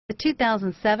The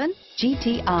 2007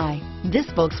 GTI. This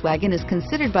Volkswagen is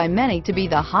considered by many to be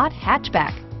the hot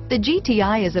hatchback. The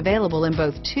GTI is available in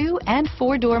both 2- and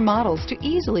 4-door models to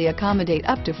easily accommodate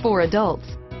up to 4 adults.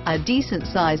 A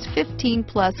decent-sized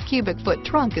 15-plus cubic foot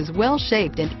trunk is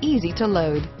well-shaped and easy to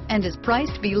load and is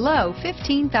priced below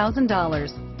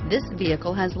 $15,000. This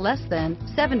vehicle has less than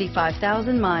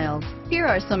 75,000 miles. Here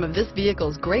are some of this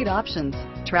vehicle's great options: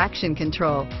 traction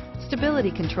control,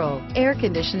 stability control, air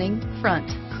conditioning,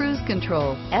 front, cruise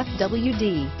control,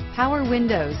 FWD, power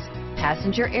windows,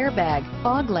 passenger airbag,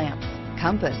 fog lamps,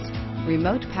 compass,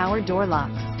 remote power door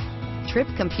locks, trip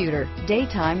computer,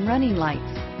 daytime running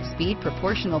lights, speed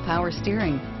proportional power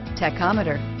steering,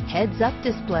 tachometer, heads-up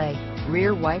display,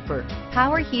 rear wiper,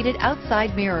 power heated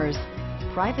outside mirrors,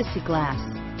 privacy glass,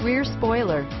 rear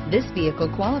spoiler. This vehicle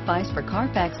qualifies for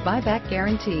CARFAX buyback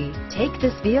guarantee. Take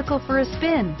this vehicle for a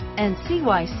spin and see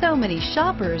why so many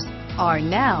shoppers are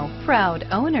now proud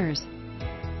owners.